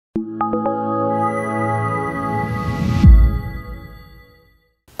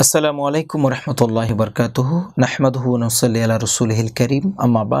আসসালামু আলাইকুম ওরহমতুল্লাহি বারকাতুহু নাহমাদুহু ওয়া নুসাল্লি আলা রাসূলিহিল কারীম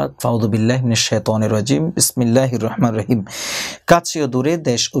আম্মা বাদ ফাউযু বিল্লাহি মিনাশ শাইতানির রাজিম বিসমিল্লাহির রহমানির রহিম। কাছে ও দূরে,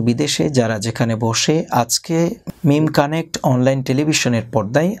 দেশ ও বিদেশে যারা যেখানে বসে আজকে মিম কানেক্ট অনলাইন টেলিভিশনের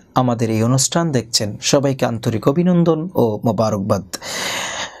পর্দায় আমাদের এই অনুষ্ঠান দেখছেন, সবাইকে আন্তরিক অভিনন্দন ও মোবারকবাদ।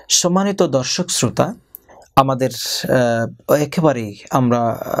 সম্মানিত দর্শক শ্রোতা, আমাদের একেবারেই আমরা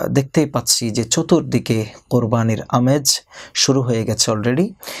দেখতেই পাচ্ছি যে চতুর্দিকে কোরবানির আমেজ শুরু হয়ে গেছে অলরেডি।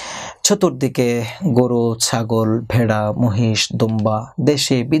 চতুর্দিকে গরু, ছাগল, ভেড়া, মহিষ, দুম্বা,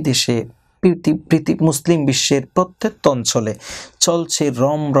 দেশে বিদেশে মুসলিম বিশ্বের প্রত্যেকটা অঞ্চলে চলছে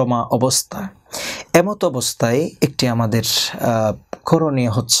রমরমা অবস্থা। এমত অবস্থায় একটি আমাদের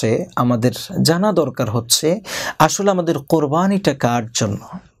করণীয় হচ্ছে, আমাদের জানা দরকার হচ্ছে আসলে আমাদের কোরবানিটা কার জন্য।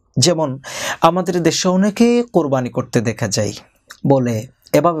 যেমন আমাদের দেশে অনেকে কোরবানি করতে দেখা যায়,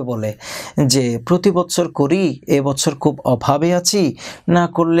 এভাবে বলে যে প্রতি বছর করি, এবছর খুব অভাবে আছি, না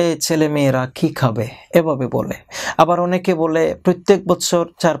করলে ছেলে মেয়েরা কি খাবে, এভাবে বলে। আবার অনেকে বলে প্রত্যেক বছর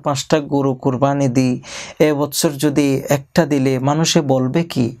 4-5টা গরু কোরবানি দিই, এবছর যদি একটা দিলে মানুষে বলবে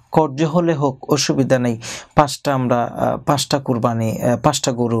কি, কর্য হলে হোক অসুবিধা নেই, 5টা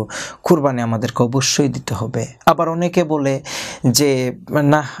গরু কোরবানি আমাদেরকে অবশ্যই দিতে হবে। আবার অনেকে বলে যে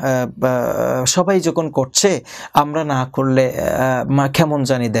না, সবাই যখন করছে আমরা না করলে কেমন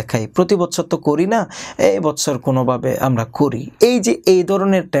জানি দেখাই, প্রতি বছর তো করি না, এই বছর কোনোভাবে আমরা করি। এই যে এই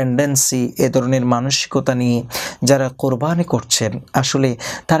ধরনের টেন্ডেন্সি, এই ধরনের মানসিকতা নিয়ে যারা কোরবানি করছেন, আসলে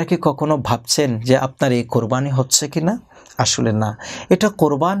তারা কি কখনো ভাবছেন যে আপনার এই কোরবানি হচ্ছে কি না? আসলে না, এটা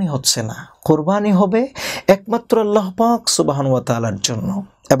কোরবানি হচ্ছে না। কোরবানি হবে একমাত্র আল্লাহ পাক সুবহানাহু ওয়া তাআলার জন্য।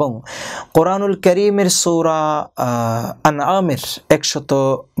 এবং কোরআনুল কারীমের সূরা আনআমের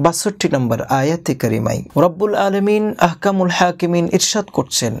 162 নম্বর আয়াতে কারিমায় রব্বুল আলামিন আহকামুল হাকিমিন ইরশাদ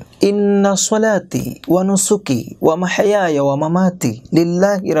করছেন, ইন্না সলাতি ওয়া নুসুকি ওয়া মাহইয়ায়া ওয়া মামাতি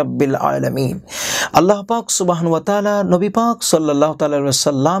লিল্লাহি রাব্বিল আলামিন। আল্লাহ পাক সুবহানাহু ওয়া তাআলা নবী পাক সাল্লাল্লাহু তাআলা আলাইহি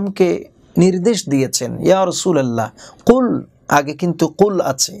ওয়াসাল্লামকে নির্দেশ দিয়েছেন, ইয়া রাসূলুল্লাহ কুল, আগে কিন্তু কুল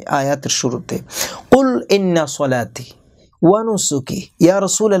আছে আয়াতের শুরুতে, কুল ইন্না সলাতি ওয়া নুসুকি, ইয়া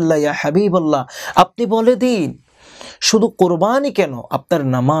রাসূলুল্লাহ, ইয়া হাবিবাল্লাহ, আপনি বলে দিন শুধু কোরবানি কেন, আপনার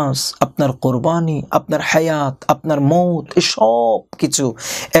নামাজ, আপনার কোরবানি, আপনার হায়াত, আপনার মৌত, সব কিছু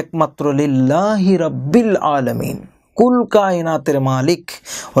একমাত্র লিল্লাহি রাব্বিল আলামিন, কুল কায়নাতের মালিক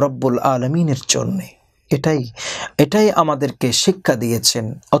রব্বুল আলামিনের জন্যে। এটাই আমাদেরকে শিক্ষা দিয়েছেন।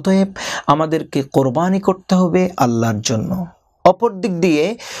 অতএব আমাদেরকে কোরবানি করতে হবে আল্লাহর জন্য। অপর দিক দিয়ে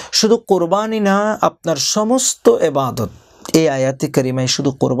শুধু কোরবানি না, আপনার সমস্ত ইবাদত, এই আয়াতে কারিমায়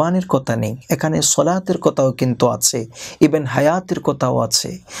শুধু কোরবানির কথা নেই, এখানে সলাতের কথাও কিন্তু আছে, ইভেন হায়াতের কথাও আছে,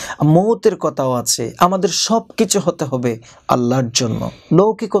 মৌতের কথাও আছে। আমাদের সব কিছু হতে হবে আল্লাহর জন্য,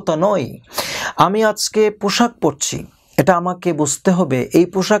 লৌকিকতা নয়। আমি আজকে পোশাক পরছি, এটা আমাকে বুঝতে হবে এই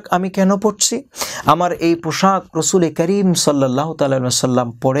পোশাক আমি কেন পরছি। আমার এই পোশাক রাসূল করিম সাল্লাল্লাহু তাআলা আলাইহি ওয়াসাল্লাম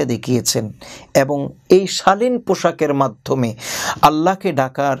পরে দেখিয়েছেন, এবং এই শালীন পোশাকের মাধ্যমে আল্লাহকে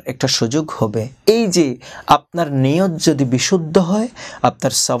ডাকার একটা সুযোগ হবে। এই যে আপনার নিয়ত যদি বিশুদ্ধ হয়,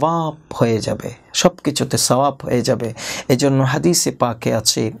 আপনার সওয়াব হয়ে যাবে, সব কিছুতে সওয়াব হয়ে যাবে। এজন্য হাদিসে পাকে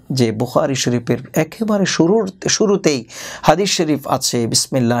আছে যে বুখারী শরীফের একেবারে শুরুতেই হাদিস শরীফ আছে,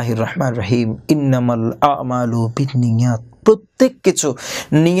 বিসমিল্লাহির রহমানির রহিম, ইন্নামাল আমালু বিন্নিয়াত, প্রত্যেক কিছু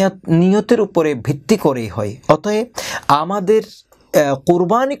নিয়তের উপরে ভিত্তি করেই হয়। অতএব আমাদের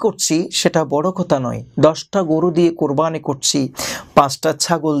কোরবানি করছি সেটা বড় কথা নয়, 10টা গরু দিয়ে কোরবানি করছি, 5টা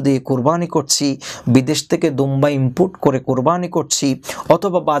ছাগল দিয়ে কোরবানি করছি, বিদেশ থেকে দুম্বা ইম্পোর্ট করে কোরবানি করছি,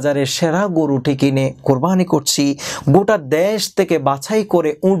 অথবা বাজারে সেরা গরুটি কিনে কোরবানি করছি, গোটা দেশ থেকে বাছাই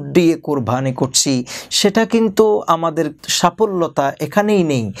করে উট দিয়ে কোরবানি করছি, সেটা কিন্তু আমাদের সাফল্যতা এখানেই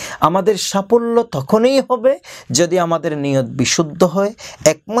নেই। আমাদের সাফল্য তখনই হবে যদি আমাদের নিয়ত বিশুদ্ধ হয়,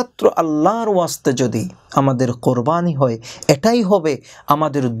 একমাত্র আল্লাহর ওয়াস্তে যদি আমাদের কোরবানি হয়, এটাই হবে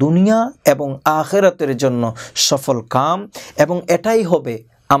আমাদের দুনিয়া এবং আখিরাতের জন্য সফল কাম, এবং এটাই হবে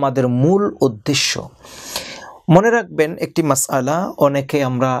আমাদের মূল উদ্দেশ্য। মনে রাখবেন একটি মাসআলা, অনেকে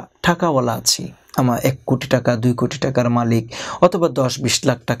আমরা টাকাওয়ালা আছি, আমার 1 কোটি টাকা, 2 কোটি টাকার মালিক, অথবা 10-20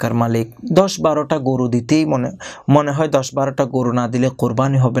 লাখ টাকার মালিক, 10-12টা গরু দিতেই মনে হয় 10-12টা গরু না দিলে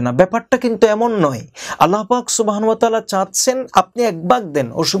কোরবানি হবে না। ব্যাপারটা কিন্তু এমন নয়। আল্লাহ পাক সুবহানাহু ওয়া তাআলা চাচ্ছেন আপনি 1 ভাগ দেন,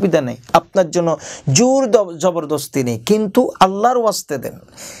 অসুবিধা নেই, আপনার জন্য জোর জবরদস্তি নেই, কিন্তু আল্লাহর ওয়াস্তে দেন।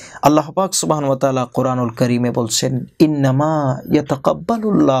 আল্লাহ পাক সুবহানাহু ওয়া তাআলা কোরআনুল কারীমে বলছেন, ইন্নামা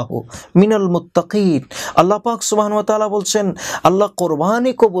ইয়াতাকাব্বালুল্লাহু মিনাল মুত্তাকিন। আল্লাহ পাক সুবহানাহু ওয়া তাআলা বলছেন, আল্লাহ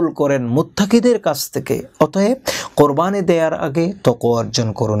কোরবানি কবুল করেন মুত্তাকিদের কাছ থেকে। অতএব কোরবানি দেওয়ার আগে তাকওয়া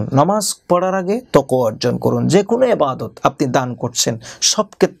অর্জন করুন, নামাজ পড়ার আগে তাকওয়া অর্জন করুন। যে কোনো ইবাদত আপনি দান করছেন, সব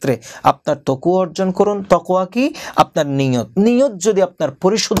ক্ষেত্রে আপনার তাকওয়া অর্জন করুন। তাকওয়া কি? আপনার নিয়ত যদি আপনার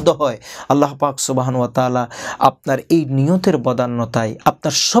পরিশুদ্ধ হয়, আল্লাহ পাক সুবহানাহু ওয়া তাআলা আপনার এই নিয়তের বদান্যতায়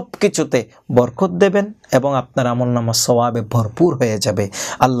আপনার সব কিছুতে বরকত দেবেন এবং আপনার আমলনামা সওয়াবে ভরপুর হয়ে যাবে।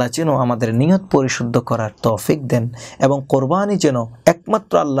 আল্লাহ যেন আমাদের নিয়ত পরিশুদ্ধ করার তৌফিক দেন এবং কোরবানি যেন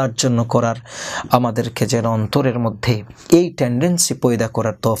একমাত্র আল্লাহর জন্য করার আমাদেরকে যেন অন্তরের মধ্যে এই টেন্ডেন্সি পয়দা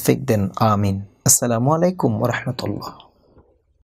করার তৌফিক দেন। আমিন। আসসালামু আলাইকুম ওয়া রাহমাতুল্লাহ।